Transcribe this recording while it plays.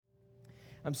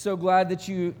I'm so glad that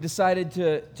you decided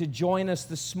to join us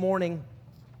this morning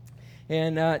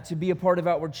and to be a part of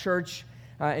Outward Church.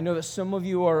 I know that some of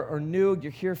you are new.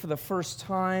 You're here for the first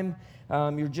time.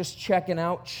 You're just checking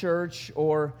out church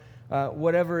or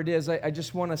whatever it is. I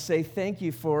just want to say thank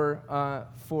you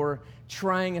for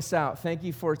trying us out. Thank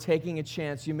you for taking a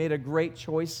chance. You made a great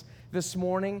choice this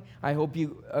morning. I hope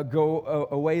you go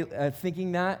away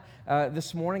thinking that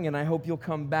this morning, and I hope you'll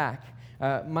come back.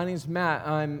 My name's Matt.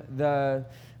 I'm the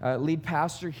lead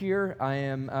pastor here. I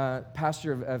am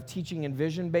pastor of teaching and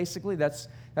vision, basically. That's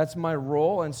my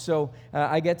role. And so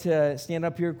I get to stand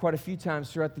up here quite a few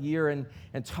times throughout the year and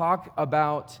talk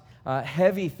about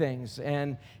heavy things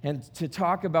and to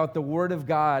talk about the Word of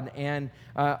God. And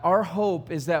our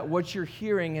hope is that what you're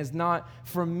hearing is not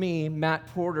from me, Matt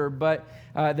Porter, but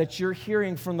that you're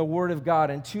hearing from the Word of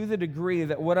God. And to the degree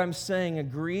that what I'm saying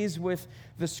agrees with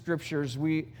the Scriptures,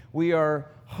 we are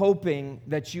hoping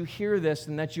that you hear this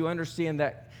and that you understand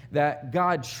that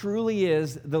God truly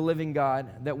is the living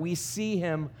God, that we see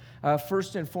Him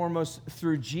first and foremost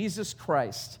through Jesus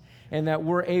Christ, and that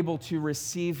we're able to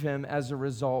receive Him as a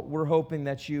result. We're hoping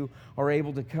that you are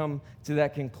able to come to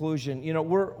that conclusion. You know,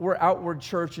 we're Outward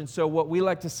Church, and so what we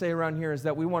like to say around here is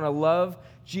that we want to love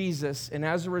Jesus, and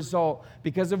as a result,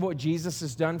 because of what Jesus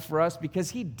has done for us, because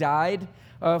He died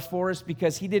for us,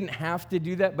 because He didn't have to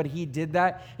do that, but He did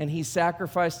that, and He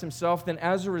sacrificed Himself, then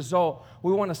as a result,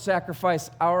 we want to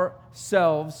sacrifice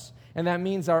ourselves. And that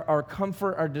means our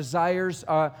comfort, our desires,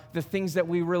 the things that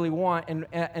we really want.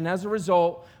 And as a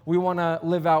result, we want to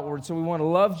live outward. So we want to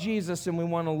love Jesus and we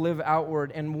want to live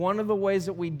outward. And one of the ways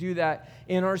that we do that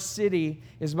in our city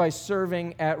is by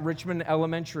serving at Richmond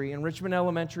Elementary. And Richmond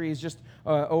Elementary is just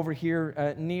over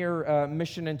here near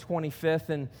Mission and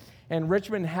 25th. And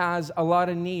Richmond has a lot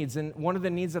of needs. And one of the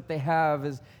needs that they have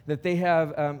is that they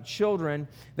have children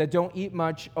that don't eat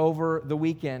much over the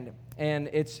weekend. And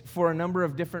it's for a number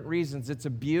of different reasons. It's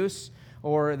abuse,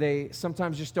 or they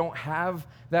sometimes just don't have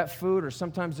that food, or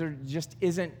sometimes there just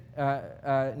isn't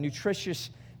nutritious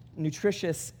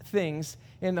things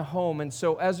in the home. And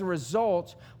so as a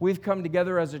result, we've come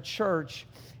together as a church,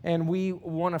 and we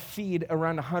want to feed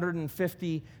around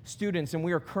 150 students, and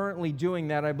we are currently doing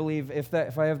that, I believe, if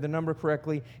I have the number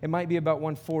correctly. It might be about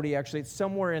 140, actually. It's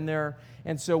somewhere in there.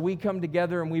 And so we come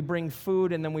together, and we bring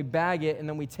food, and then we bag it, and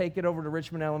then we take it over to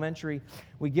Richmond Elementary.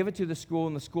 We give it to the school,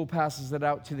 and the school passes it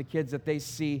out to the kids that they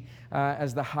see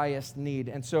as the highest need.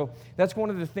 And so that's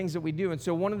one of the things that we do. And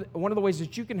so one of the ways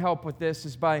that you can help with this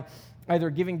is by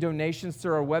either giving donations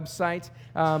through our website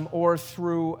or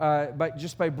through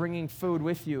by bringing food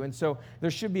with you. And so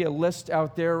there should be a list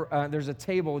out there. There's a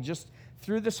table just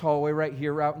through this hallway right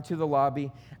here out into the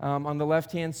lobby on the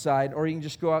left-hand side, or you can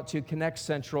just go out to Connect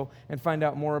Central and find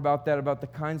out more about that, about the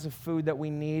kinds of food that we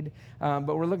need.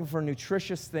 But we're looking for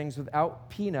nutritious things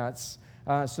without peanuts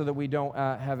so that we don't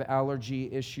have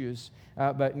allergy issues.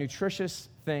 But nutritious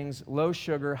things, low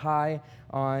sugar, high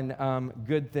on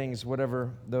good things,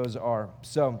 whatever those are.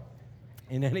 So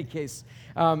in any case,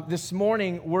 this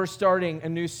morning we're starting a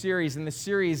new series, and the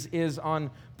series is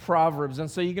on Proverbs.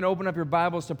 And so you can open up your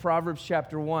Bibles to Proverbs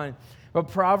chapter 1. But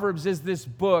Proverbs is this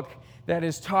book that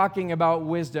is talking about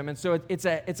wisdom. And so it's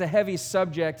a heavy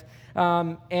subject,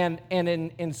 and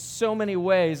in so many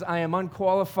ways I am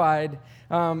unqualified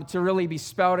to really be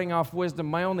spouting off wisdom.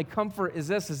 My only comfort is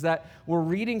that we're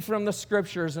reading from the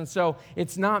Scriptures, and so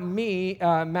it's not me,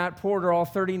 Matt Porter, all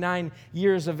 39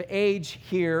 years of age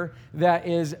here, that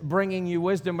is bringing you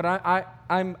wisdom, but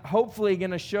I'm hopefully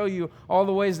going to show you all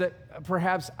the ways that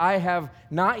perhaps I have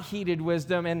not heeded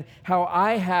wisdom and how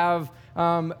I have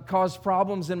caused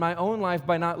problems in my own life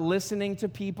by not listening to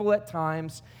people at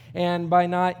times and by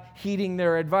not heeding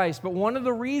their advice. But one of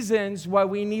the reasons why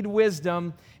we need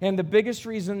wisdom, and the biggest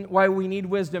reason why we need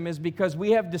wisdom, is because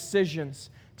we have decisions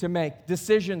to make.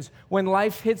 Decisions when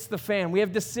life hits the fan. We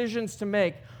have decisions to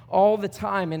make all the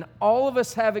time, and all of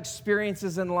us have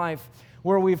experiences in life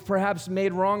where we've perhaps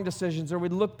made wrong decisions, or we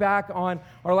look back on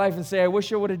our life and say, I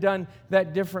wish I would have done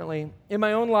that differently. In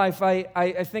my own life,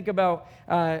 I think about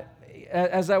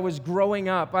as I was growing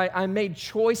up, I made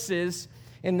choices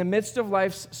in the midst of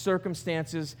life's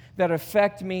circumstances that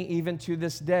affect me even to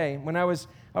this day. When I was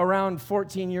around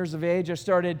 14 years of age, I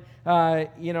started, I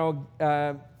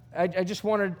didn't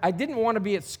want to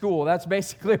be at school. That's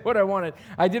basically what I wanted.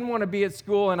 I didn't want to be at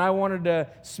school, and I wanted to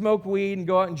smoke weed and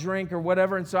go out and drink or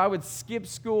whatever, and so I would skip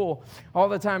school all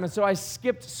the time. And so I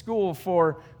skipped school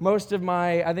for most of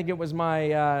I think it was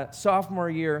my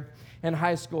sophomore year in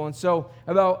high school. And so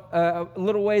about a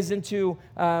little ways into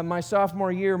my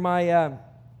sophomore year, my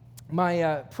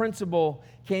my principal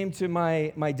came to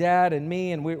my dad and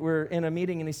me, and we were in a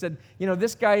meeting, and he said,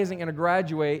 this guy isn't going to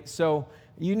graduate, so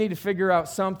you need to figure out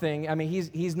something. I mean,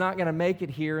 he's not going to make it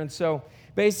here. And so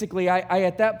basically, I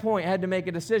at that point had to make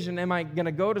a decision. Am I going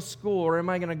to go to school or am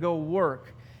I going to go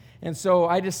work? And so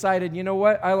I decided, you know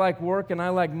what? I like work and I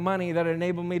like money that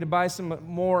enabled me to buy some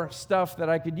more stuff that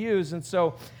I could use. And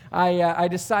so I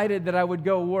decided that I would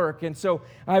go work. And so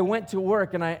I went to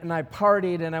work and I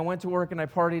partied, and I went to work and I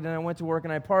partied, and I went to work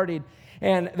and I partied.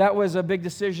 And that was a big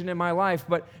decision in my life,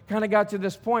 but kind of got to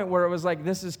this point where it was like,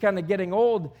 this is kind of getting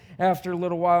old after a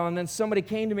little while. And then somebody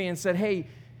came to me and said, hey,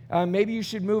 maybe you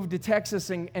should move to Texas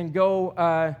and go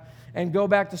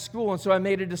back to school. And so I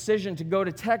made a decision to go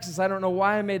to Texas. I don't know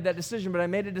why I made that decision, but I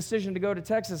made a decision to go to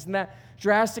Texas, and that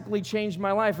drastically changed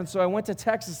my life. And so I went to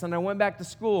Texas, and I went back to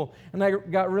school, and I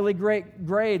got really great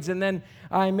grades. And then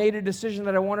I made a decision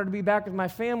that I wanted to be back with my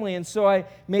family, and so I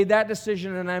made that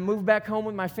decision, and I moved back home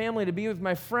with my family to be with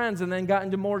my friends, and then got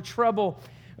into more trouble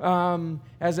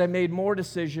as I made more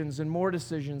decisions and more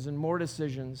decisions and more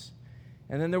decisions.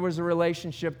 And then there was a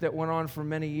relationship that went on for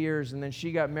many years, and then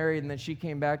she got married, and then she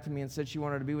came back to me and said she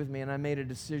wanted to be with me, and I made a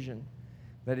decision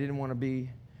that I didn't want to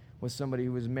be with somebody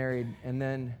who was married. And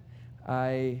then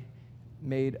I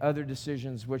made other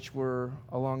decisions which were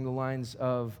along the lines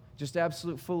of just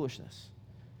absolute foolishness.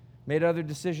 Made other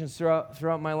decisions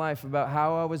throughout my life about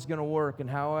how I was going to work and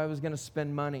how I was going to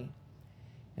spend money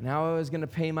and how I was going to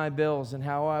pay my bills and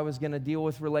how I was going to deal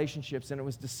with relationships. And it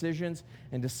was decisions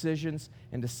and decisions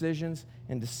and decisions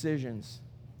and decisions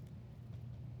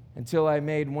until I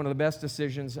made one of the best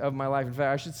decisions of my life. In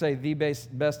fact, I should say the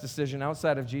best decision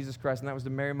outside of Jesus Christ, and that was to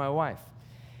marry my wife.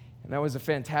 And that was a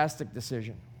fantastic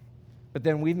decision. But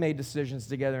then we've made decisions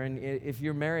together, and if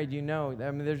you're married, you know,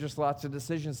 I mean, there's just lots of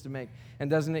decisions to make. And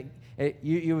doesn't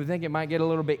you would think it might get a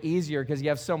little bit easier because you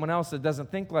have someone else that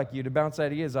doesn't think like you to bounce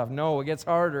ideas off. No, it gets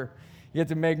harder. You have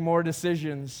to make more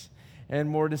decisions and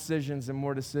more decisions and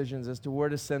more decisions as to where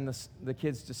to send the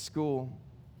kids to school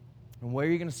and where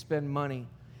you're going to spend money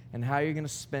and how you're going to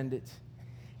spend it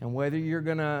and whether you're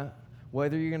going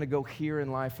to go here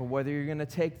in life or whether you're going to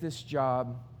take this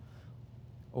job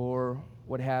or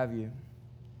what have you.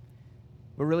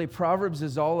 But really, Proverbs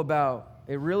is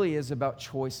really is about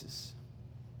choices.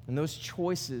 And those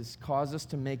choices cause us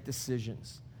to make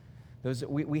decisions.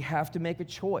 We have to make a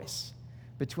choice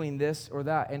between this or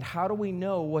that. And how do we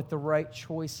know what the right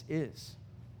choice is?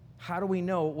 How do we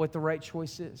know what the right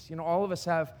choice is? You know, all of us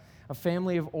have a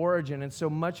family of origin, and so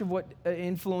much of what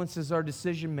influences our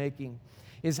decision-making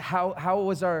is how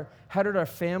did our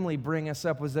family bring us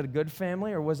up? Was it a good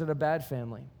family or was it a bad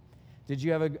family? Did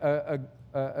you have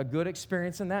a good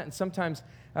experience in that? And sometimes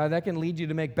that can lead you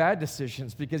to make bad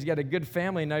decisions because you had a good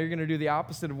family, and now you're going to do the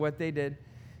opposite of what they did.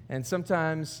 And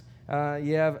sometimes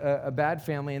you have a bad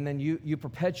family, and then you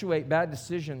perpetuate bad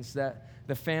decisions that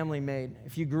the family made.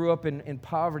 If you grew up in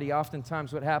poverty,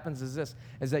 oftentimes what happens is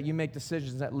that you make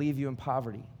decisions that leave you in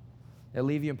poverty. That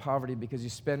leave you in poverty because you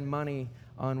spend money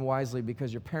unwisely,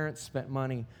 because your parents spent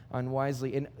money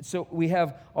unwisely. And so we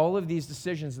have all of these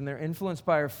decisions, and they're influenced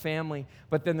by our family,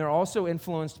 but then they're also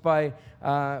influenced by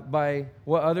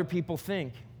what other people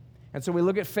think. And so we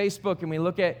look at Facebook, and we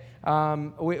look at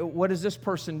what is this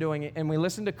person doing, and we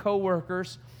listen to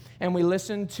coworkers, and we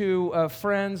listen to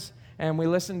friends, and we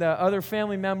listen to other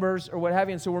family members or what have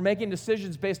you. And so we're making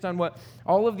decisions based on what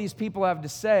all of these people have to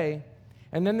say.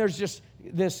 And then there's just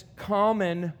this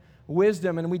common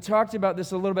wisdom, and we talked about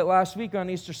this a little bit last week on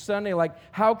Easter Sunday, like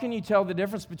how can you tell the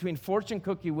difference between fortune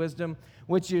cookie wisdom,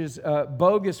 which is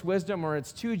bogus wisdom, or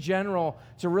it's too general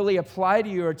to really apply to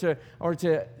you or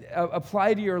to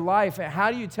apply to your life?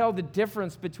 How do you tell the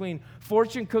difference between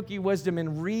fortune cookie wisdom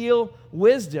and real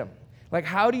wisdom? Like,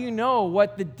 how do you know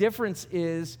what the difference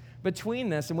is between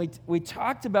this? And we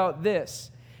talked about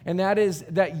this, and that is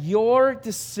that your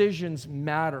decisions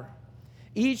matter.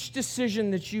 Each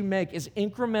decision that you make is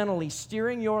incrementally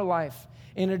steering your life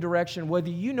in a direction, whether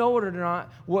you know it or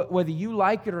not, whether you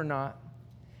like it or not.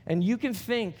 And you can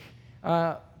think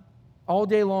all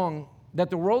day long that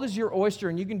the world is your oyster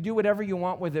and you can do whatever you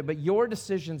want with it, but your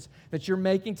decisions that you're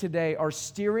making today are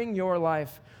steering your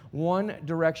life one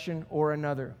direction or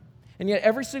another. And yet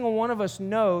every single one of us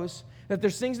knows that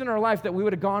there's things in our life that we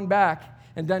would have gone back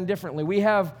and done differently. We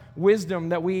have wisdom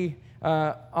that we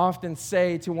often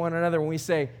say to one another when we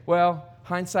say, well,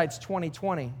 hindsight's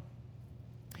 20/20.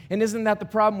 And isn't that the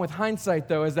problem with hindsight,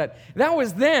 though, is that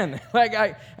was then.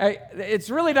 Like,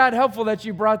 it's really not helpful that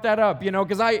you brought that up,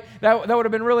 because that would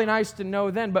have been really nice to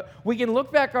know then. But we can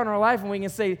look back on our life and we can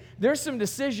say, there's some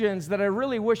decisions that I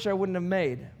really wish I wouldn't have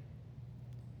made.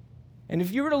 And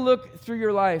if you were to look through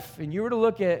your life and you were to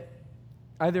look at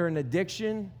either an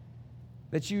addiction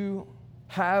that you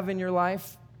have in your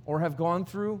life or have gone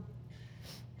through,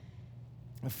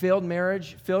 a failed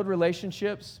marriage, failed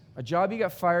relationships, a job you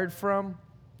got fired from,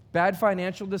 bad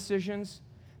financial decisions,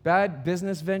 bad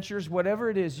business ventures, whatever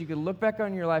it is, you could look back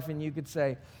on your life and you could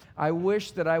say, I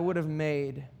wish that I would have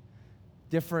made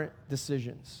different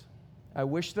decisions. I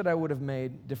wish that I would have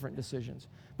made different decisions.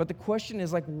 But the question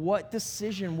is, like, what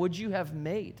decision would you have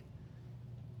made?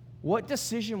 What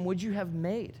decision would you have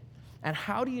made? And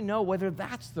how do you know whether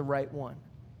that's the right one?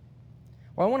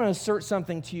 Well, I want to assert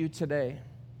something to you today.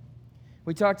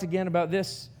 We talked again about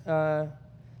this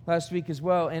last week as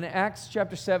well. In Acts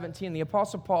chapter 17, the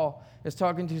Apostle Paul is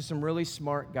talking to some really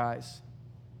smart guys.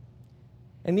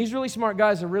 And these really smart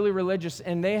guys are really religious,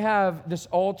 and they have this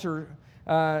altar.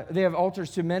 They have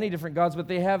altars to many different gods, but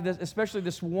they have this, especially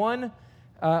this one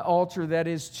altar that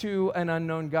is to an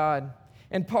unknown God.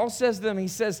 And Paul says to them, he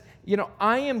says,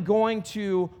 I am going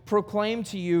to proclaim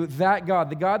to you that God,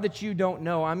 the God that you don't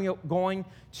know, I'm going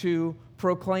to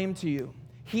proclaim to you.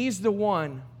 He's the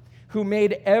one who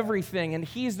made everything, and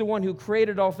he's the one who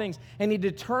created all things, and he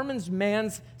determines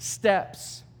man's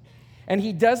steps. And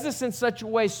he does this in such a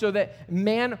way so that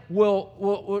man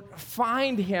will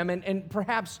find him and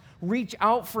perhaps reach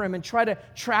out for him and try to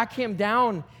track him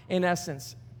down, in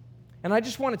essence. And I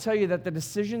just want to tell you that the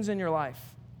decisions in your life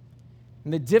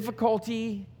and the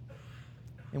difficulty,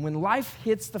 and when life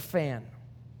hits the fan,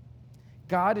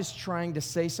 God is trying to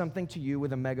say something to you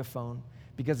with a megaphone,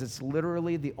 because it's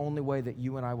literally the only way that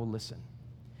you and I will listen.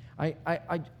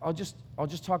 I'll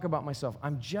just talk about myself.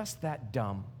 I'm just that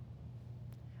dumb.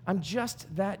 I'm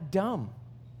just that dumb.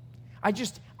 I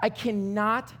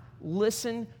cannot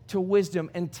listen to wisdom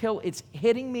until it's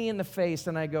hitting me in the face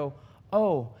and I go,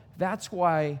 oh, that's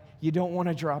why you don't want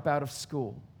to drop out of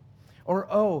school. Or,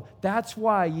 oh, that's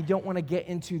why you don't want to get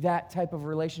into that type of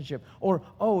relationship. Or,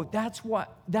 oh,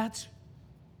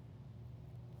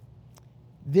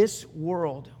 this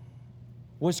world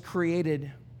was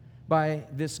created by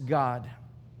this God.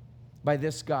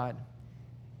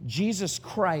 Jesus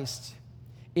Christ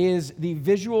is the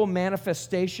visual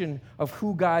manifestation of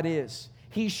who God is.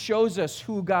 He shows us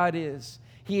who God is.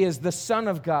 He is the Son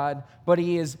of God, but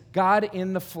he is God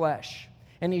in the flesh.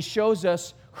 And he shows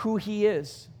us who he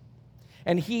is.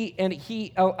 And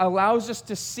he allows us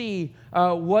to see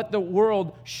what the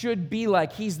world should be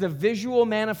like. He's the visual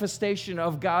manifestation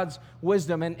of God's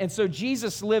wisdom. And so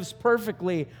Jesus lives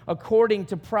perfectly according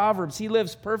to Proverbs. He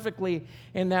lives perfectly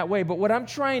in that way. But what I'm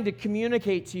trying to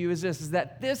communicate to you is this, is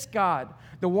that this God,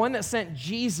 the one that sent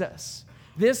Jesus,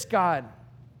 this God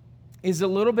is a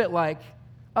little bit like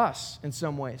us in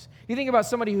some ways. You think about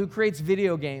somebody who creates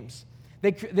video games.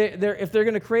 If they're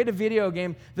going to create a video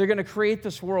game, they're going to create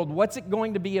this world. What's it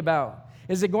going to be about?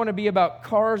 Is it going to be about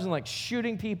cars and like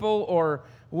shooting people or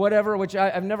whatever, which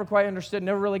I've never quite understood,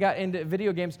 never really got into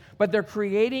video games, but they're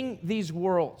creating these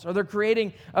worlds, or they're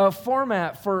creating a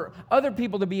format for other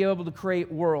people to be able to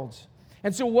create worlds.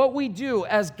 And so what we do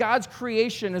as God's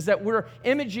creation is that we're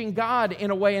imaging God in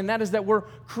a way, and that is that we're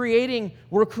creating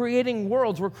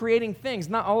worlds, we're creating things.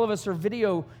 Not all of us are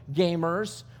video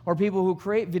gamers or people who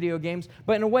create video games,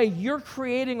 but in a way, you're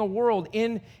creating a world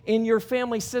in your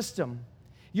family system.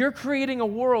 You're creating a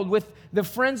world with the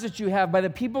friends that you have, by the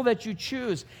people that you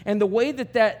choose, and the way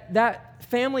that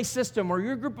family system or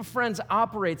your group of friends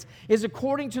operates is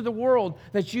according to the world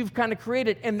that you've kind of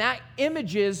created, and that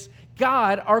images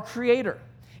God, our Creator.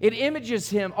 It images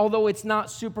Him, although it's not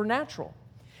supernatural.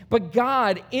 But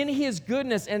God, in His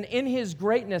goodness and in His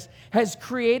greatness, has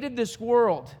created this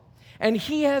world, and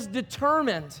He has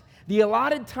determined the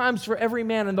allotted times for every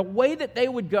man and the way that they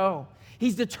would go.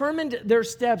 He's determined their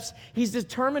steps. He's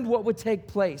determined what would take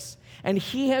place. And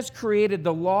He has created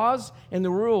the laws and the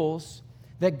rules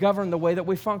that govern the way that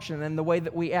we function and the way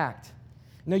that we act.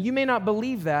 Now, you may not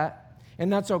believe that,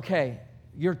 and that's okay.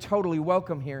 You're totally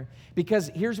welcome here. Because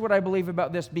here's what I believe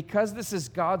about this. Because this is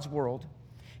God's world,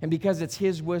 and because it's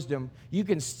His wisdom, you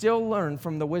can still learn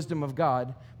from the wisdom of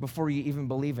God before you even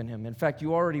believe in Him. In fact,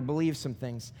 you already believe some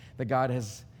things that God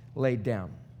has laid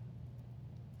down.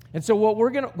 And so what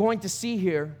we're going to see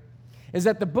here is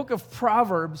that the book of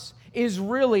Proverbs is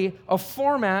really a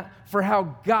format for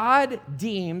how God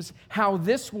deems how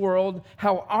this world,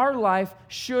 how our life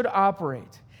should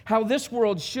operate, how this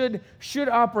world should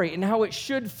operate and how it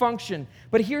should function.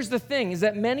 But here's the thing, is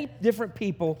that many different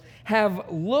people have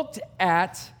looked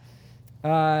at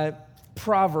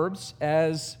Proverbs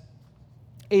as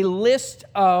a list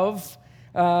of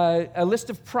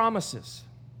promises.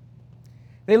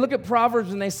 They look at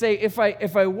Proverbs and they say, if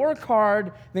I work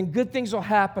hard, then good things will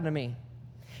happen to me.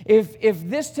 If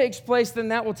this takes place, then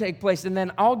that will take place, and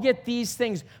then I'll get these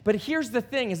things. But here's the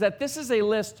thing, is that this is a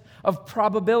list of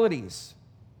probabilities.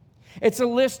 It's a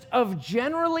list of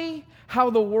generally how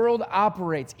the world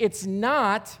operates. It's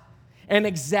not an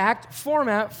exact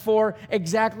format for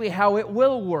exactly how it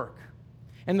will work.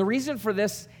 And the reason for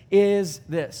this is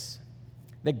this,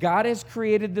 that God has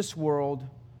created this world,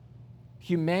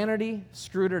 humanity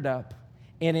screwed it up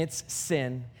in its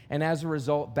sin, and as a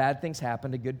result, bad things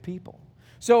happen to good people.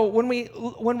 So when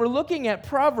we're looking at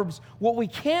Proverbs, what we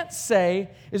can't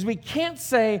say is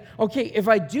okay, if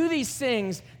I do these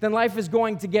things, then life is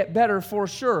going to get better for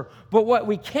sure. But what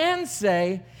we can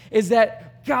say is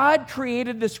that God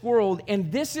created this world,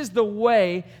 and this is the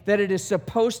way that it is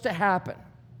supposed to happen.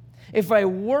 If I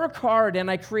work hard and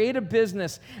I create a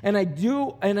business and I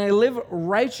live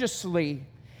righteously,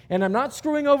 and I'm not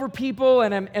screwing over people,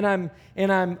 and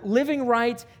I'm living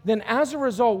right, then as a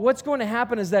result, what's going to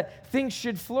happen is that things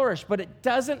should flourish. But it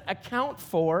doesn't account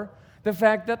for the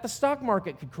fact that the stock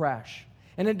market could crash.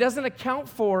 And it doesn't account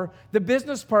for the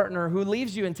business partner who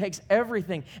leaves you and takes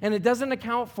everything. And it doesn't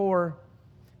account for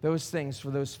those things, for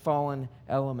those fallen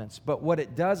elements. But what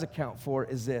it does account for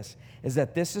is this, is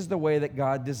that this is the way that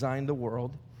God designed the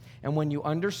world. And when you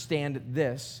understand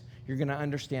this, you're going to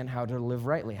understand how to live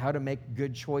rightly, how to make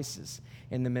good choices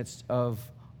in the midst of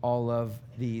all of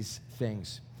these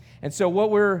things. And so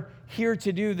what we're here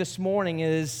to do this morning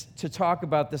is to talk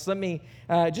about this. Let me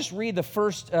just read the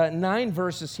first 9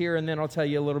 verses here, and then I'll tell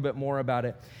you a little bit more about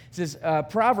it. It says,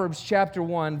 Proverbs chapter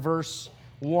 1, verse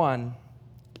 1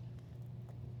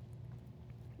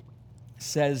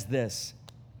 says this,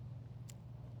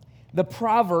 the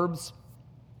Proverbs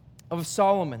of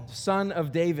Solomon, son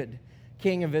of David,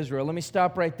 king of Israel. Let me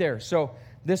stop right there. So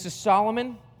this is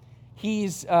Solomon.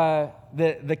 He's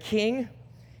the king.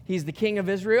 He's the king of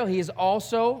Israel. He is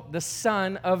also the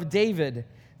son of David,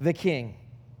 the king.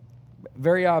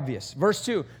 Very obvious. Verse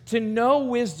 2, to know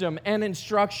wisdom and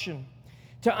instruction,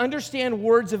 to understand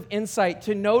words of insight,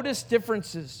 to notice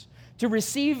differences, to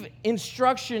receive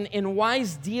instruction in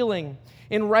wise dealing,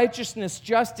 in righteousness,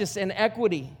 justice, and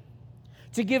equity,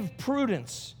 to give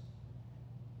prudence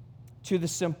to the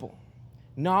simple,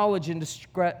 knowledge and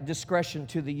discretion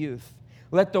to the youth.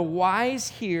 Let the wise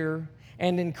hear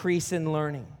and increase in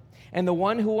learning, and the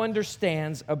one who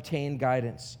understands obtain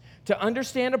guidance. To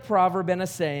understand a proverb and a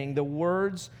saying, the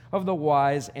words of the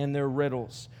wise and their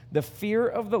riddles. The fear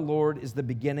of the Lord is the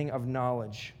beginning of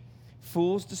knowledge.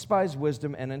 Fools despise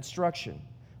wisdom and instruction.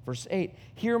 Verse 8,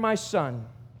 hear, my son,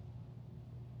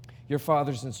 your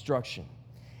father's instruction,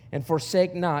 and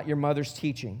forsake not your mother's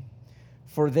teaching,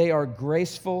 for they are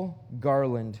graceful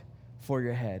garland for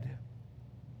your head.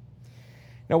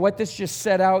 Now, what this just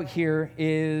set out here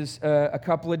is a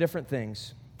couple of different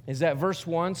things. Is that verse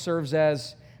 1 serves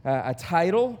as a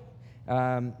title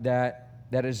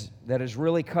that is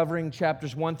really covering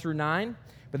chapters 1 through 9,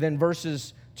 but then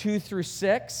verses 2 through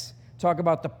 6 talk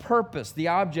about the purpose, the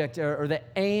object, or the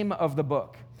aim of the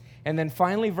book. And then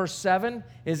finally, verse 7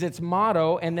 is its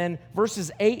motto, and then verses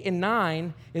 8 and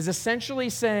 9 is essentially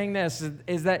saying this,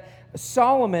 is that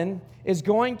Solomon is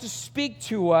going to speak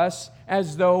to us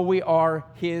as though we are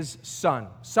his son.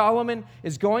 Solomon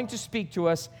is going to speak to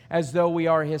us as though we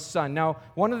are his son. Now,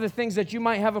 one of the things that you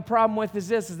might have a problem with is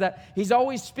this, is that he's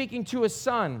always speaking to his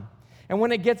son. And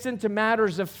when it gets into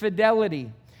matters of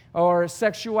fidelity or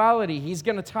sexuality, he's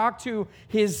going to talk to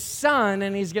his son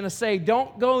and he's going to say,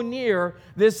 don't go near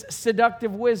this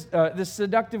seductive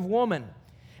woman.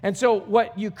 And so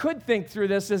what you could think through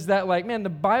this is that, like, man, the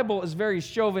Bible is very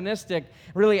chauvinistic,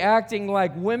 really acting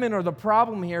like women are the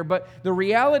problem here. But the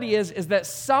reality is that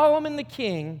Solomon the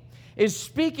king is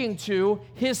speaking to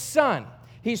his son.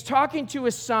 He's talking to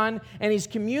his son, and he's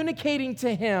communicating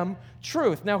to him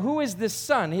truth. Now, who is this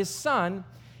son? His son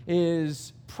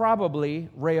is probably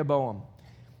Rehoboam.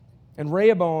 And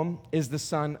Rehoboam is the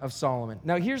son of Solomon.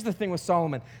 Now, here's the thing with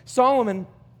Solomon. Solomon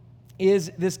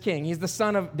is this king. He's the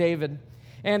son of David.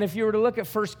 And if you were to look at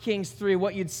 1 Kings 3,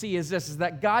 what you'd see is this, is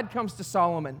that God comes to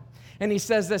Solomon, and he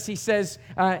says this, he says,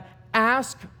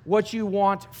 ask what you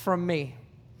want from me.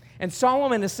 And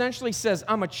Solomon essentially says,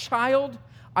 I'm a child,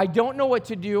 I don't know what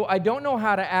to do, I don't know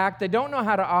how to act, I don't know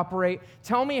how to operate,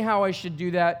 tell me how I should do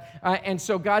that. And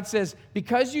so God says,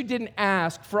 because you didn't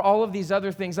ask for all of these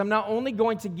other things, I'm not only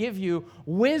going to give you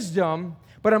wisdom,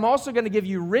 but I'm also going to give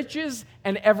you riches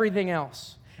and everything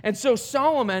else. And so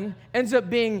Solomon ends up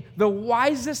being the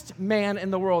wisest man in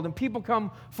the world, and people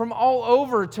come from all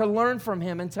over to learn from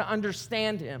him and to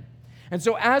understand him. And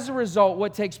so as a result,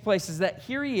 what takes place is that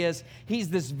here he is, he's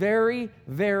this very,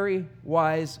 very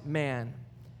wise man.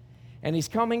 And he's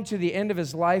coming to the end of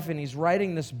his life, and he's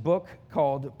writing this book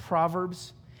called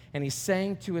Proverbs. And he's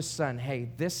saying to his son, hey,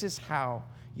 this is how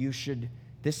you should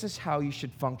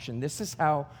function. This is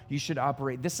how you should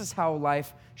operate. This is how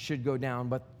life should go down.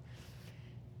 But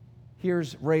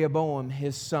here's Rehoboam,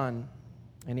 his son,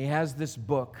 and he has this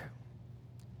book.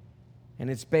 And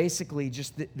it's basically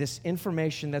just this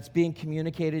information that's being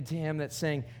communicated to him that's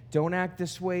saying, don't act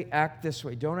this way, act this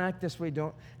way. Don't act this way,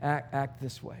 don't act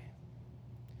this way.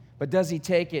 But does he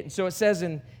take it? And so it says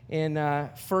in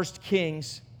 1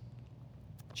 Kings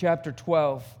chapter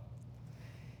 12,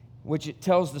 which it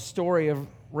tells the story of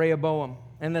Rehoboam.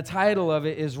 And the title of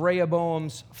it is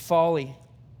Rehoboam's Folly.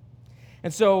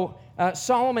 And so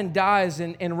Solomon dies,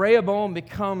 and Rehoboam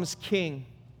becomes king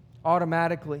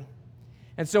automatically.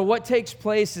 And so what takes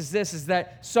place is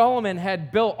that Solomon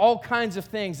had built all kinds of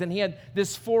things, and he had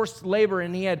this forced labor,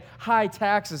 and he had high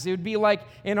taxes. It would be like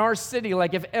in our city,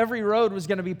 like if every road was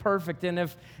going to be perfect, and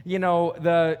if,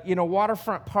 the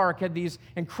waterfront park had these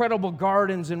incredible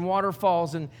gardens and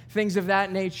waterfalls and things of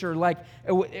that nature, like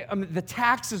the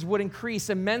taxes would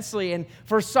increase immensely. And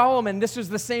for Solomon, this was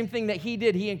the same thing that he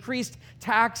did. He increased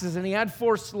taxes, and he had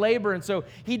forced labor, and so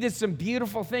he did some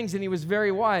beautiful things, and he was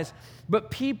very wise. But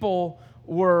people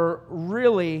were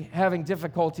really having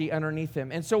difficulty underneath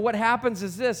him. And so what happens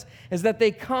is that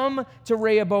they come to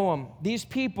Rehoboam, these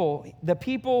people, the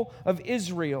people of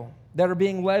Israel that are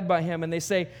being led by him, and they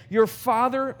say, your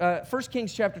father, 1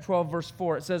 Kings chapter 12, verse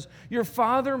 4, it says, your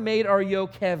father made our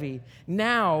yoke heavy.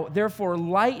 Now, therefore,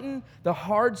 lighten the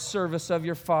hard service of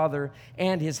your father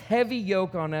and his heavy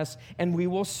yoke on us, and we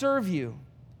will serve you.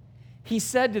 He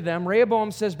said to them,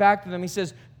 Rehoboam says back to them, he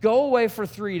says, go away for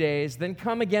 3 days, then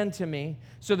come again to me.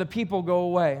 So the people go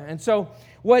away. And so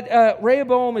what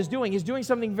Rehoboam is doing, he's doing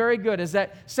something very good, is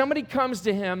that somebody comes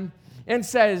to him and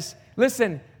says,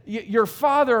 listen, your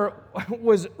father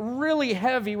was really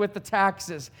heavy with the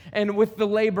taxes and with the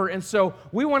labor, and so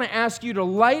we want to ask you to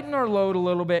lighten our load a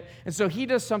little bit. And so he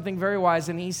does something very wise,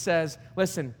 and he says,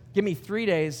 listen, give me 3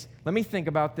 days. Let me think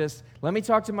about this. Let me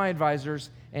talk to my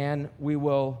advisors, and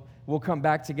we'll come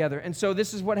back together. And so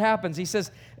this is what happens. He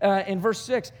says in verse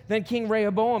 6, then King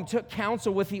Rehoboam took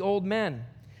counsel with the old men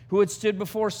who had stood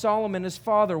before Solomon his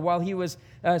father while he was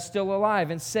still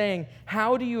alive, and saying,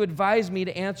 how do you advise me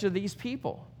to answer these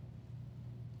people?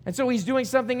 And so he's doing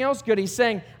something else good. He's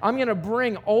saying, I'm going to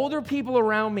bring older people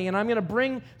around me, and I'm going to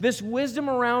bring this wisdom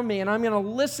around me, and I'm going to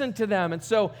listen to them. And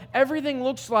so everything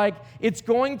looks like it's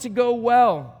going to go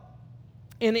well.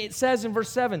 And it says in verse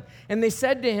 7, and they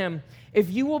said to him,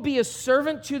 if you will be a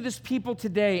servant to this people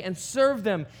today and serve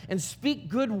them and speak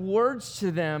good words to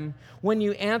them when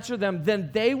you answer them, then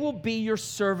they will be your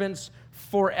servants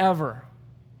forever.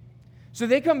 So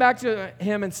they come back to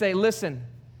him and say, listen,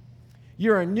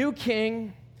 you're a new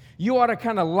king. You ought to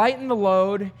kind of lighten the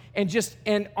load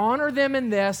and honor them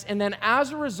in this. And then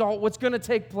as a result, what's going to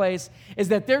take place is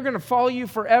that they're going to follow you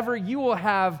forever. You will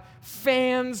have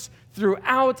fans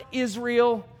throughout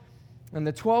Israel and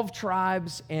the 12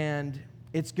 tribes, and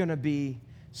it's going to be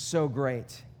so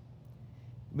great.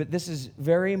 But this is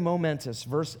very momentous.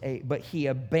 Verse 8, but he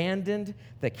abandoned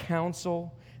the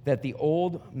counsel that the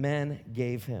old men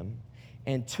gave him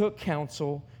and took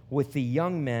counsel with the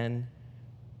young men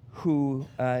who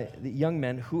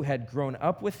had grown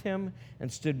up with him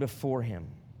and stood before him.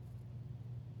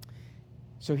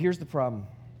 So here's the problem.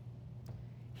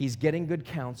 He's getting good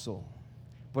counsel,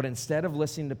 but instead of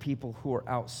listening to people who are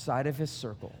outside of his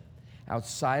circle,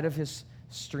 outside of his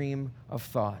stream of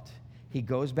thought, he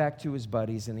goes back to his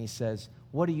buddies and he says,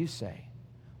 what do you say?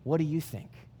 What do you think?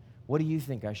 What do you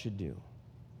think I should do?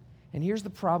 And here's the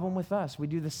problem with us. We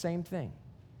do the same thing.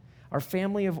 Our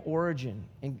family of origin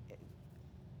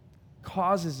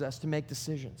causes us to make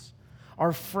decisions.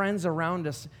 Our friends around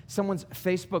us, someone's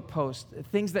Facebook post,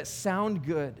 things that sound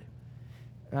good,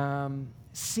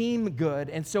 seem good,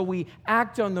 and so we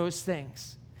act on those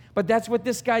things. But that's what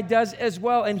this guy does as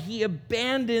well, and he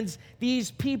abandons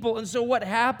these people. And so what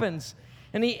happens?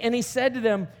 And he said to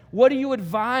them, what do you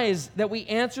advise that we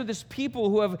answer this people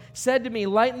who have said to me,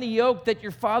 lighten the yoke that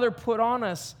your father put on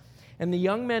us? And the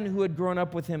young men who had grown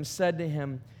up with him said to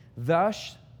him,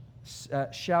 thus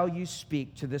shall you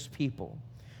speak to this people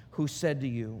who said to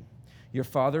you, your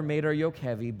father made our yoke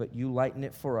heavy, but you lighten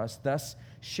it for us. Thus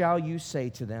shall you say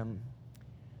to them,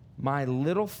 my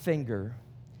little finger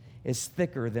is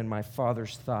thicker than my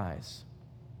father's thighs.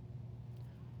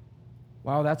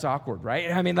 Wow, that's awkward,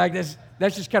 right? I mean, like this,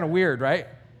 that's just kind of weird, right?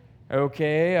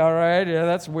 Okay, all right, yeah,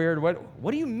 that's weird.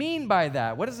 What do you mean by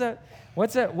that? What's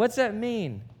that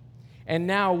mean? And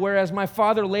now, whereas my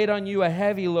father laid on you a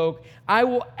heavy yoke, I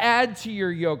will add to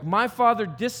your yoke. My father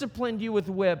disciplined you with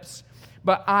whips,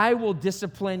 but I will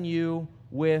discipline you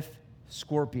with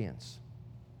scorpions.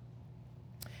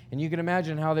 And you can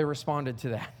imagine how they responded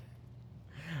to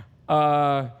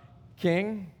that.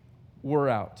 King, we're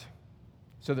out.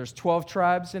 So there's 12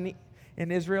 tribes in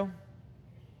Israel.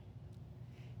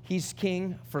 He's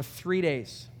king for 3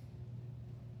 days.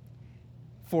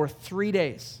 For 3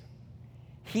 days.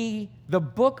 The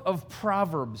book of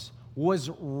Proverbs was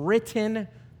written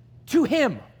to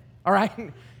him. All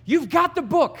right? You've got the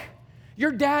book.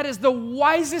 Your dad is the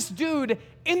wisest dude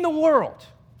in the world.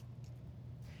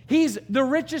 He's the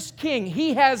richest king.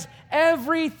 He has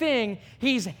everything.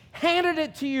 He's handed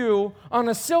it to you on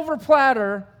a silver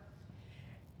platter,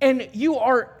 and you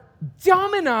are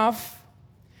dumb enough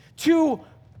to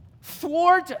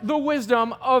thwart the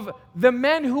wisdom of the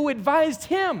men who advised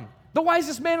him, the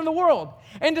wisest man in the world,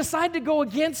 and decide to go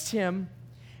against him.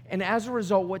 And as a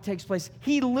result, what takes place?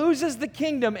 He loses the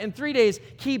kingdom in 3 days,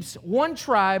 keeps one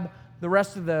tribe, the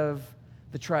rest of the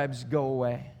tribes go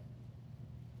away.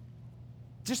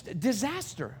 Just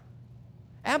disaster.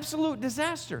 Absolute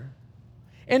disaster.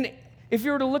 And if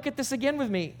you were to look at this again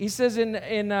with me, he says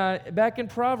back in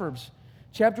Proverbs,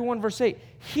 chapter 1, verse 8,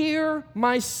 hear,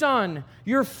 my son,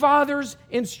 your father's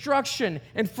instruction,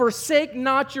 and forsake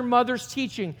not your mother's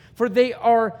teaching, for they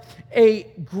are a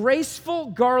graceful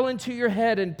garland to your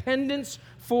head and pendants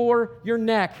for your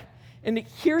neck. And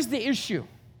here's the issue,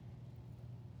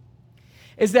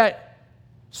 is that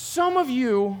some of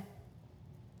you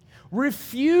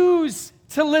refuse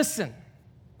to listen.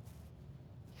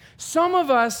 Some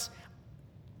of us,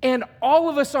 and all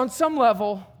of us on some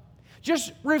level,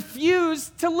 just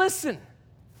refuse to listen.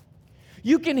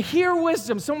 You can hear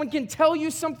wisdom. Someone can tell you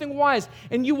something wise,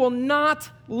 and you will not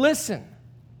listen.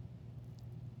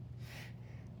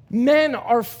 Men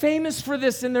are famous for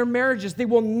this in their marriages. They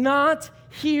will not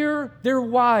hear their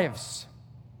wives.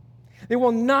 They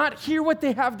will not hear what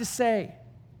they have to say.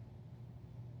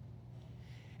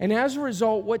 And as a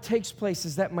result, what takes place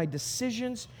is that my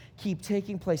decisions keep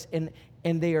taking place, and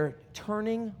they are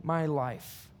turning my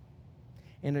life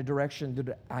in a direction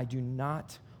that I do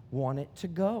not want it to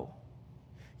go.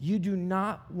 You do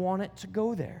not want it to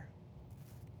go there.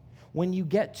 When you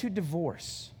get to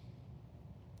divorce,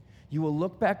 you will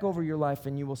look back over your life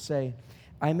and you will say,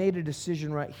 I made a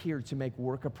decision right here to make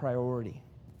work a priority,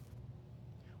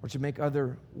 or to make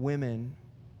other women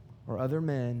or other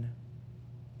men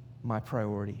my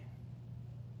priority.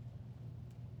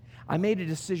 I made a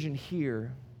decision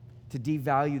here to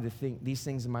devalue these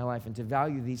things in my life and to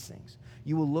value these things.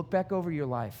 You will look back over your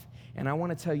life, and I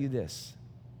want to tell you this,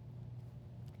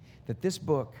 that this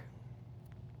book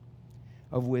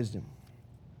of wisdom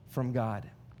from God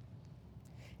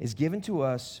is given to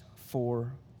us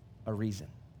for a reason.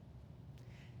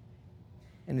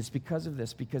 And it's because of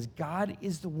this, because God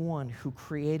is the one who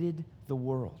created the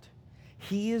world.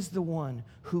 He is the one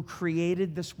who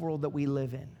created this world that we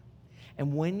live in.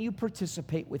 And when you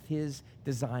participate with His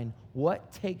design,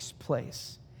 what takes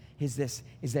place is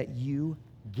that you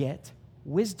get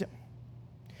wisdom.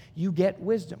 You get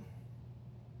wisdom.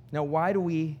 Now, why do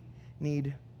we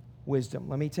need wisdom?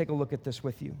 Let me take a look at this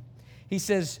with you. He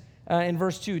says in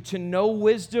verse 2, to know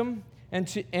wisdom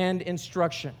and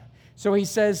instruction. So he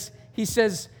says,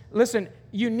 listen,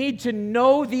 you need to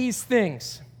know these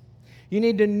things. You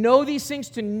need to know these things,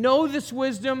 to know this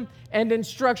wisdom and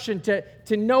instruction,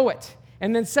 to know it.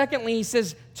 And then secondly, he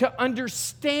says to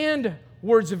understand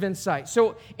words of insight.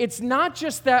 So it's not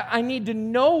just that I need to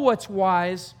know what's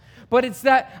wise, but it's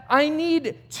that I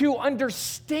need to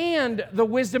understand the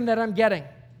wisdom that I'm getting.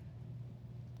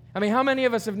 I mean, how many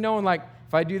of us have known, like,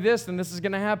 if I do this, then this is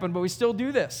going to happen, but we still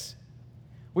do this.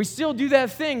 We still do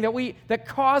that thing that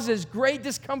causes great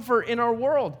discomfort in our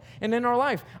world and in our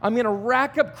life. I'm going to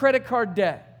rack up credit card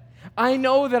debt. I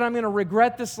know that I'm going to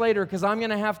regret this later because I'm going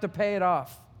to have to pay it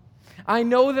off. I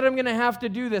know that I'm going to have to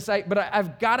do this, but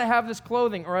I've got to have this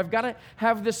clothing, or I've got to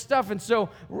have this stuff. And so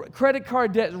credit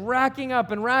card debt is racking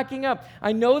up and racking up.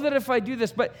 I know that if I do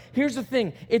this, but here's the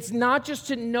thing. It's not just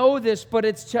to know this, but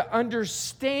it's to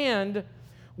understand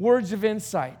words of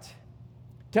insight,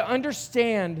 to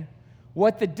understand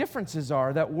what the differences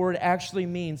are. That word actually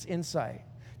means insight.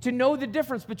 To know the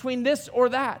difference between this or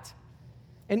that.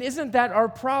 And isn't that our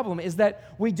problem, is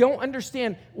that we don't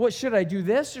understand, what should I do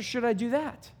this or should I do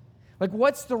that? Like,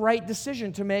 what's the right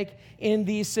decision to make in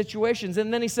these situations?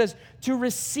 And then he says, to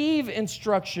receive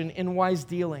instruction in wise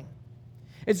dealing.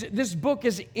 This book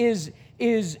is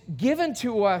given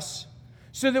to us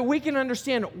so that we can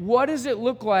understand what does it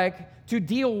look like to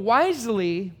deal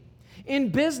wisely in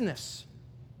business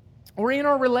or in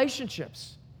our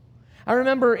relationships. I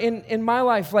remember in my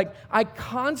life, like, I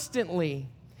constantly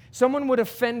Someone would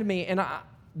offend me, and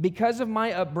because of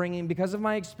my upbringing, because of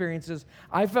my experiences,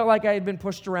 I felt like I had been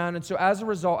pushed around. And so as a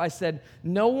result, I said,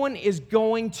 no one is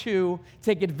going to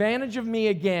take advantage of me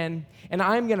again, and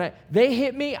they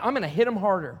hit me, I'm going to hit them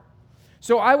harder.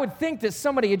 So I would think that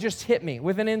somebody had just hit me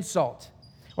with an insult,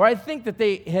 or I think that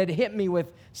they had hit me with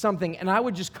something, and I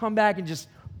would just come back and just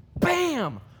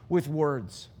bam with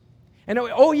words. And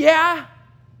oh yeah,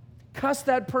 cuss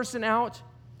that person out,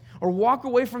 or walk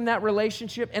away from that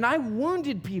relationship, and I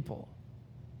wounded people.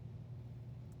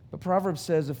 But Proverbs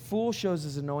says, a fool shows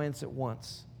his annoyance at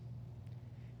once.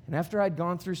 And after I'd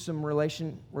gone through some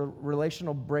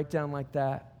relational breakdown like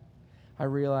that, I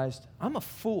realized I'm a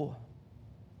fool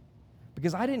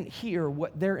because I didn't hear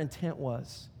what their intent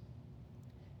was.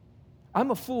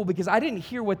 I'm a fool because I didn't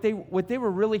hear what they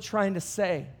were really trying to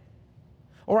say.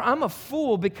 Or I'm a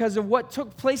fool because of what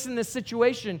took place in this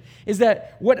situation is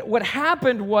that what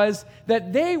happened was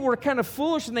that they were kind of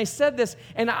foolish and they said this,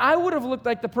 and I would have looked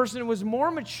like the person who was more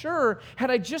mature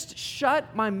had I just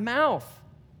shut my mouth.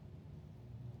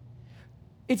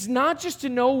 It's not just to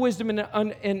know wisdom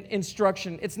and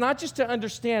instruction. It's not just to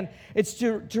understand. It's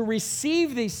to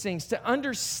receive these things, to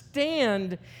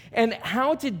understand and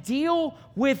how to deal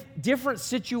with different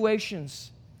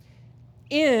situations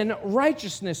in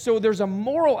righteousness. So there's a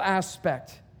moral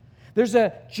aspect, there's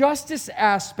a justice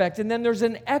aspect, and then there's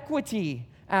an equity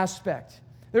aspect.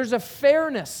 There's a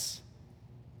fairness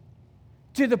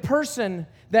to the person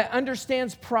that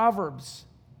understands Proverbs.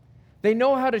 They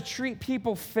know how to treat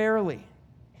people fairly.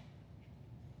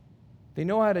 They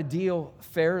know how to deal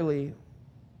fairly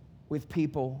with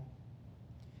people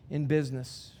in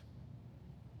business.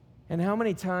 And how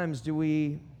many times do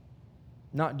we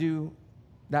not do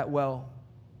that well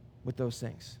with those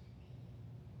things?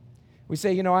 We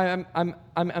say, I'm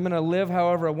going to live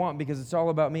however I want because it's all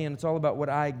about me and it's all about what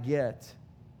I get.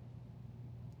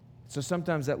 So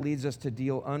sometimes that leads us to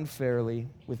deal unfairly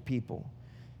with people.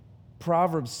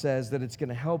 Proverbs says that it's going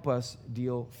to help us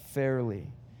deal fairly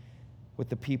with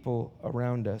the people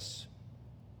around us.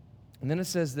 And then it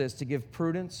says this, to give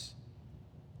prudence,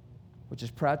 which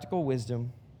is practical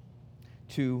wisdom,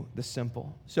 to the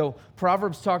simple. So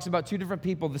Proverbs talks about two different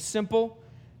people, the simple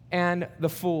and the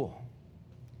fool.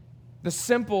 The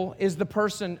simple is the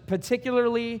person,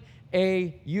 particularly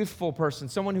a youthful person,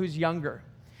 someone who's younger.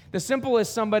 The simple is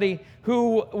somebody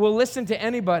who will listen to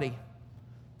anybody.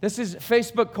 This is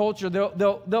Facebook culture.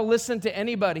 They'll listen to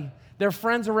anybody. Their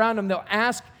friends around them, they'll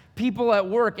ask people at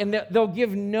work, and they'll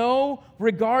give no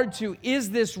regard to,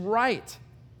 is this right?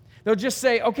 They'll just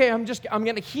say, okay, I'm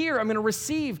going to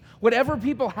receive whatever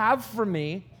people have for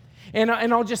me, and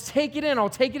I'll just take it in. I'll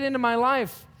take it into my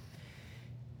life.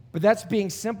 But that's being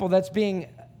simple. That's being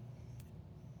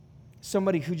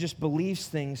somebody who just believes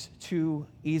things too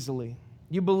easily.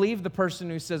 You believe the person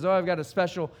who says, I've got a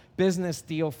special business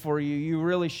deal for you. You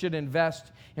really should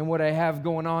invest in what I have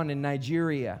going on in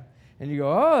Nigeria. And you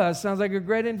go, that sounds like a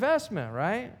great investment,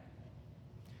 right?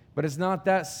 But it's not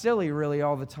that silly really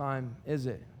all the time, is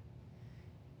it?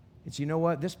 It's, you know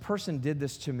what? This person did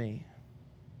this to me.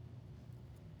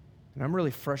 And I'm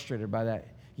really frustrated by that.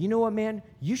 You know what, man?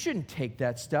 You shouldn't take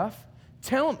that stuff.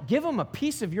 Tell them, give them a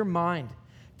piece of your mind.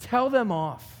 Tell them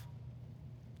off.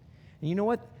 And you know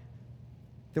what?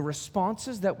 The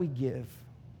responses that we give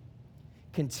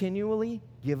continually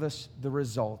give us the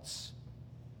results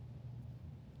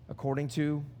according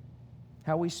to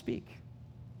how we speak.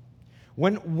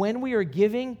 When we are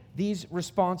giving these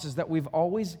responses that we've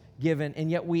always given,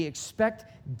 and yet we expect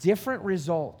different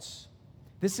results,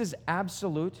 this is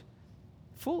absolute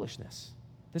foolishness.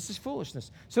 This is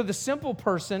foolishness. So the simple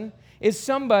person is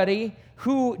somebody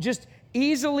who just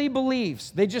easily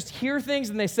believes. They just hear things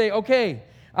and they say, okay,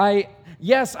 I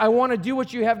want to do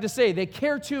what you have to say. They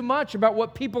care too much about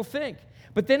what people think.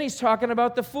 But then he's talking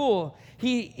about the fool.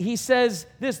 He says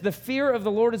this, the fear of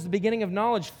the Lord is the beginning of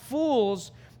knowledge.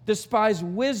 Fools despise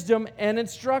wisdom and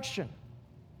instruction.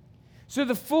 So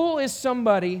the fool is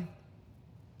somebody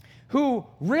who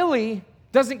really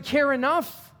doesn't care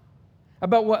enough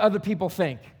about what other people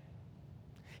think.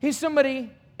 He's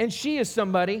somebody, and she is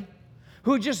somebody,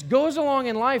 who just goes along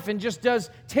in life and just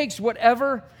takes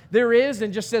whatever there is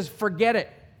and just says, forget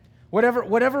it.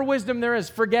 Whatever wisdom there is,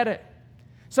 forget it.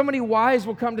 Somebody wise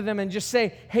will come to them and just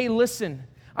say, hey, listen,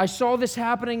 I saw this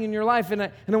happening in your life, and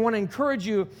I want to encourage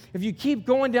you, if you keep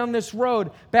going down this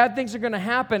road, bad things are going to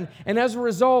happen, and as a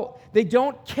result, they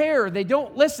don't care, they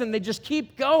don't listen, they just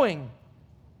keep going.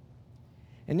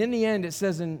 And in the end, it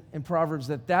says in Proverbs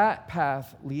that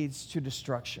path leads to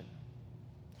destruction.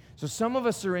 So some of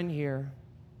us are in here,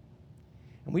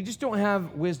 and we just don't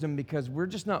have wisdom because we're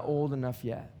just not old enough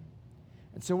yet.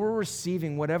 And so we're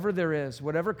receiving whatever there is,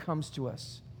 whatever comes to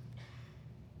us.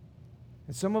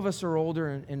 And some of us are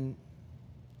older and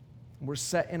we're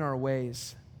set in our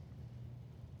ways.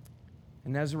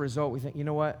 And as a result, we think, you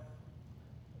know what?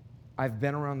 I've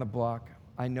been around the block.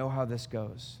 I know how this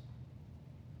goes.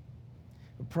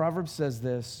 The Proverbs says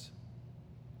this,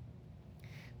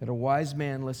 that a wise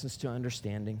man listens to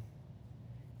understanding.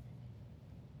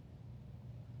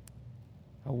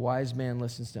 A wise man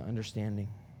listens to understanding.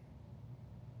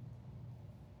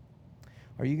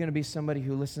 Are you going to be somebody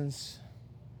who listens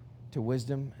to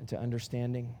wisdom and to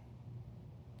understanding?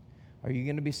 Are you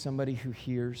going to be somebody who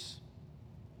hears?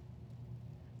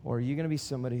 Or are you going to be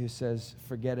somebody who says,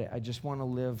 forget it, I just want to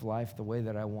live life the way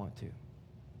that I want to?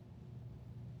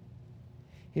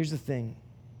 Here's the thing.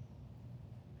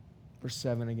 Verse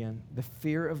 7 again. The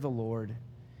fear of the Lord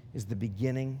is the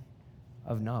beginning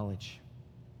of knowledge.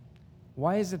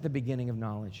 Why is it the beginning of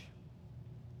knowledge?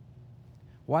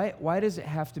 Why does it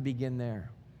have to begin there?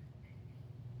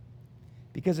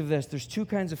 Because of this. There's two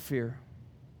kinds of fear.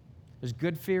 There's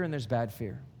good fear and there's bad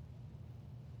fear.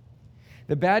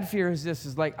 The bad fear is this,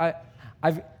 is like,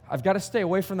 I've got to stay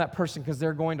away from that person because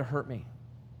they're going to hurt me.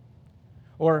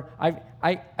 Or I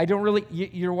don't really,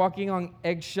 you're walking on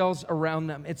eggshells around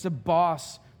them. It's a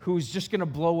boss who's just going to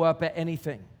blow up at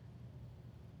anything.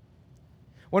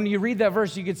 When you read that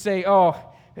verse, you could say, oh,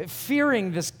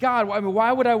 fearing this God,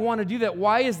 why would I want to do that?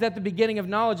 Why is that the beginning of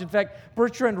knowledge? In fact,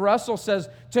 Bertrand Russell says,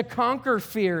 to conquer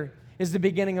fear is the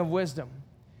beginning of wisdom.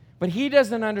 But he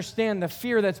doesn't understand the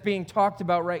fear that's being talked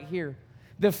about right here.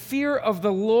 The fear of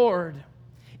the Lord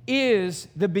is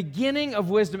the beginning of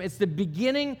wisdom. It's the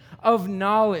beginning of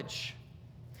knowledge.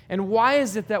 And why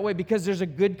is it that way? Because there's a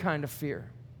good kind of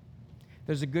fear.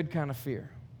 There's a good kind of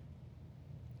fear.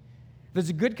 There's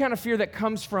a good kind of fear that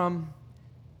comes from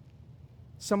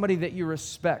somebody that you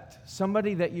respect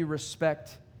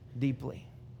deeply.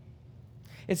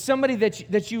 It's somebody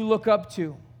that you look up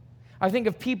to. I think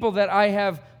of people that I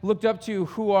have looked up to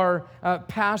who are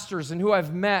pastors and who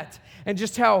I've met, and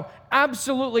just how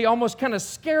absolutely almost kind of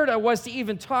scared I was to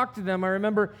even talk to them. I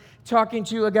remember talking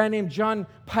to a guy named John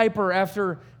Piper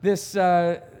after this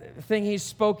thing he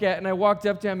spoke at, and I walked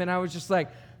up to him and I was just like,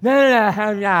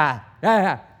 nah.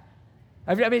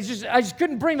 I mean, it's just, I just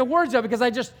couldn't bring the words out because I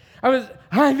was,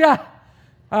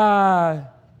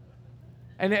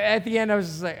 and at the end I was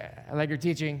just like, I like your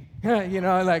teaching,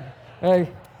 like, hey.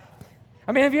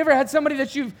 I mean, have you ever had somebody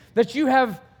that you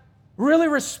have really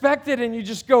respected and you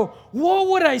just go, what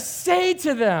would I say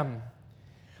to them?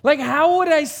 Like, how would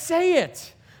I say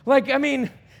it? Like, and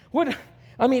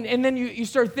then you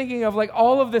start thinking of like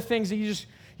all of the things that you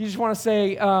just want to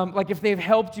say, like if they've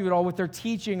helped you at all with their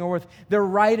teaching or with their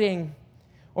writing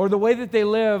or the way that they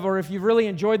live, or if you've really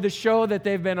enjoyed the show that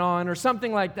they've been on or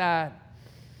something like that.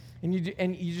 And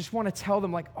you just want to tell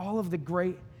them like all of the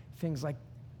great things. Like,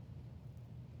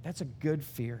 that's a good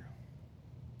fear.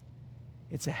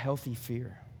 It's a healthy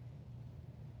fear.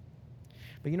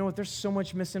 But you know what? There's so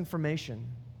much misinformation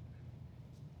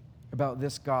about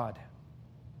this God.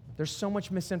 There's so much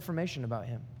misinformation about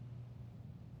him.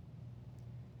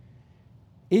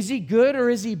 Is he good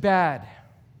or is he bad?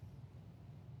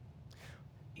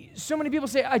 So many people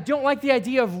say, I don't like the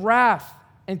idea of wrath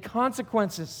and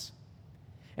consequences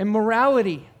and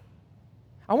morality.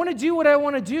 I want to do what I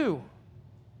want to do.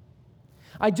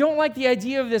 I don't like the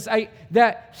idea of this,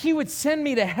 that he would send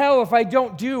me to hell if I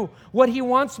don't do what he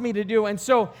wants me to do. And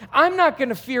so I'm not going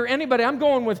to fear anybody. I'm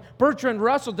going with Bertrand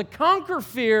Russell. To conquer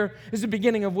fear is the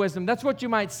beginning of wisdom. That's what you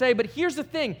might say. But here's the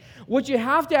thing. What you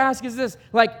have to ask is this,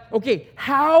 like, okay,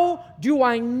 how do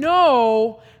I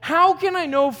know, how can I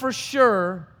know for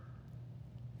sure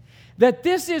that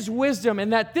this is wisdom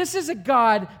and that this is a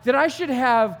God that I should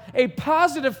have a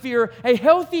positive fear, a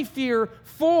healthy fear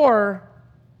for?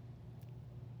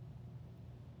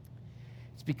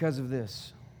 It's because of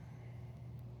this.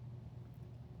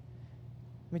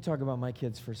 Let me talk about my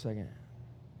kids for a second.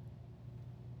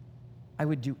 I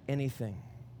would do anything.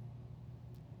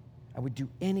 I would do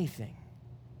anything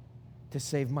to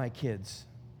save my kids.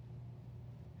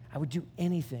 I would do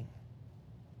anything.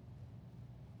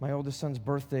 My oldest son's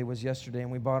birthday was yesterday,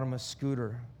 and we bought him a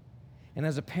scooter. And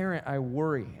as a parent, I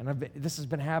worry, and this has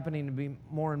been happening to me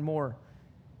more and more.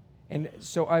 And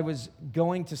so I was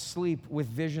going to sleep with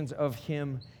visions of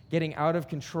him getting out of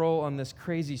control on this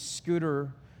crazy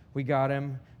scooter we got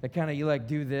him that kind of, you like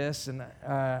do this. And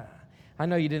I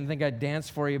know you didn't think I'd dance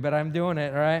for you, but I'm doing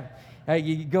it, all right?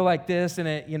 You go like this and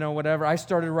it, whatever. I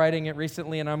started writing it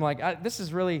recently and I'm like, this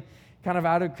is really kind of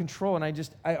out of control. And I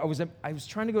was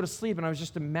trying to go to sleep and I was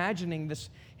just imagining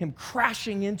him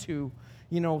crashing into,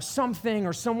 something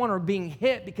or someone or being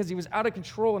hit because he was out of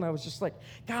control. And I was just like,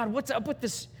 God, what's up with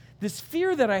this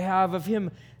fear that I have of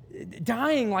him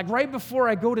dying like right before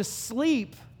I go to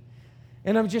sleep?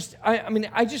 And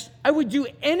I would do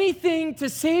anything to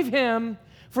save him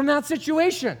from that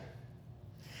situation.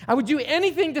 I would do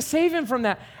anything to save him from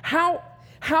that.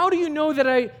 How do you know that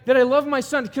I love my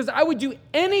son? Because I would do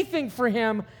anything for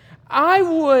him. I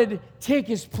would take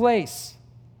his place.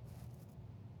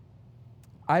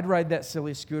 I'd ride that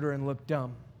silly scooter and look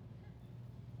dumb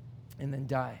and then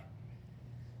die.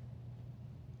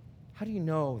 How do you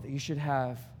know that you should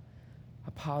have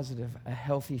a positive, a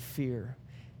healthy fear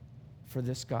for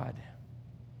this God?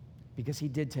 Because he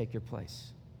did take your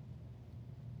place.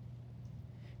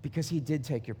 Because he did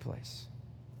take your place.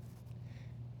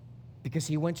 Because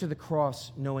he went to the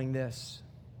cross knowing this,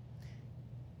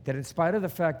 that in spite of the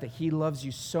fact that he loves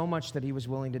you so much that he was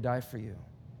willing to die for you,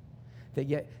 that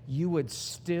yet you would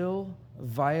still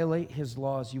violate his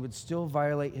laws, you would still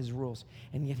violate his rules,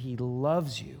 and yet he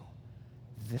loves you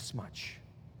this much.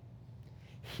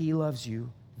 He loves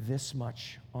you this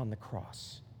much on the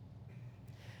cross.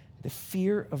 The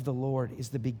fear of the Lord is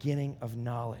the beginning of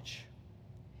knowledge.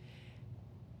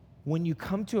 When you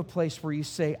come to a place where you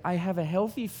say, I have a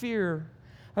healthy fear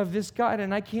of this God,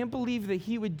 and I can't believe that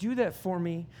he would do that for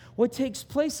me, what takes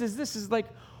place is this is like,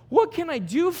 what can I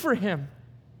do for him?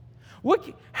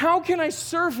 How can I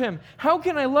serve him? How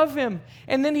can I love him?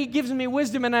 And then he gives me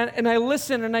wisdom, and I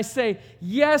listen, and I say,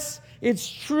 yes,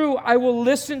 it's true. I will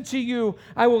listen to you.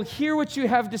 I will hear what you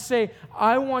have to say.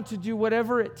 I want to do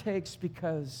whatever it takes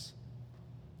because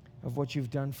of what you've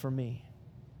done for me.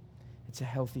 It's a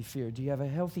healthy fear. Do you have a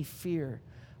healthy fear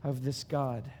of this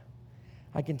God?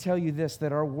 I can tell you this,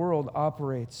 that our world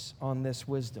operates on this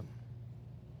wisdom.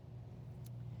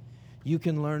 You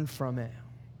can learn from it.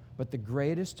 But the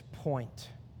greatest point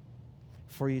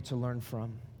for you to learn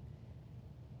from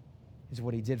is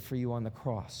what he did for you on the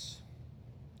cross.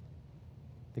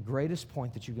 The greatest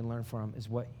point that you can learn from is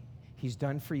what he's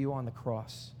done for you on the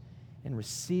cross, and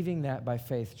receiving that by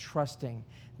faith, trusting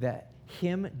that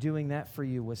him doing that for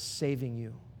you was saving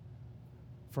you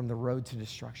from the road to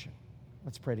destruction.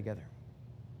 Let's pray together.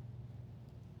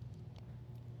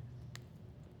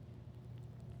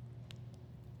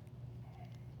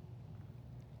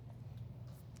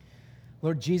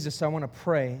 Lord Jesus, I want to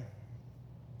pray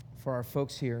for our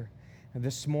folks here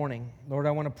this morning. Lord,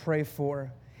 I want to pray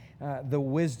for the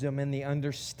wisdom and the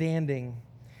understanding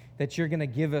that you're going to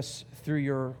give us through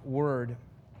your word.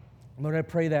 Lord, I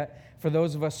pray that for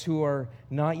those of us who are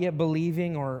not yet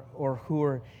believing or who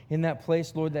are in that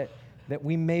place, Lord, that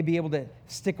we may be able to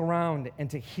stick around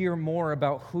and to hear more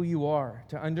about who you are,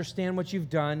 to understand what you've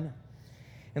done.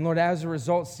 And Lord, as a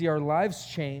result, see our lives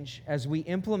change as we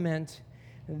implement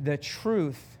the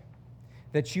truth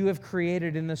that you have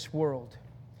created in this world.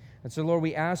 And so, Lord,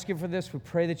 we ask you for this. We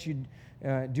pray that you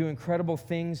do incredible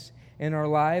things in our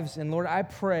lives. And Lord, I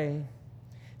pray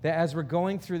that as we're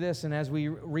going through this and as we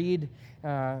read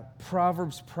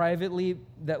Proverbs privately,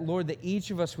 that, Lord, that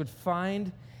each of us would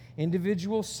find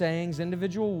individual sayings,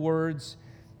 individual words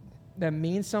that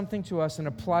mean something to us and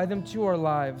apply them to our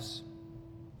lives.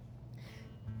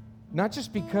 Not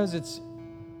just because it's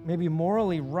maybe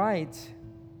morally right,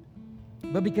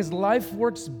 but because life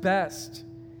works best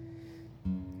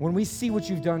when we see what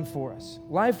you've done for us.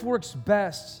 Life works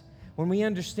best when we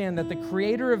understand that the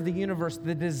creator of the universe,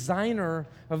 the designer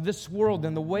of this world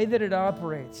and the way that it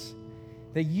operates,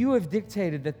 that you have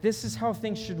dictated that this is how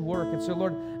things should work. And so,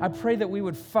 Lord, I pray that we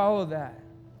would follow that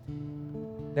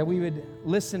we would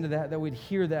listen to that we'd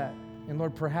hear that, and,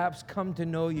 Lord, perhaps come to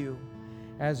know you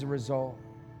as a result.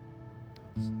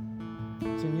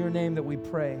 It's in your name that we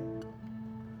pray.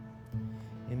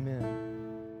 Amen.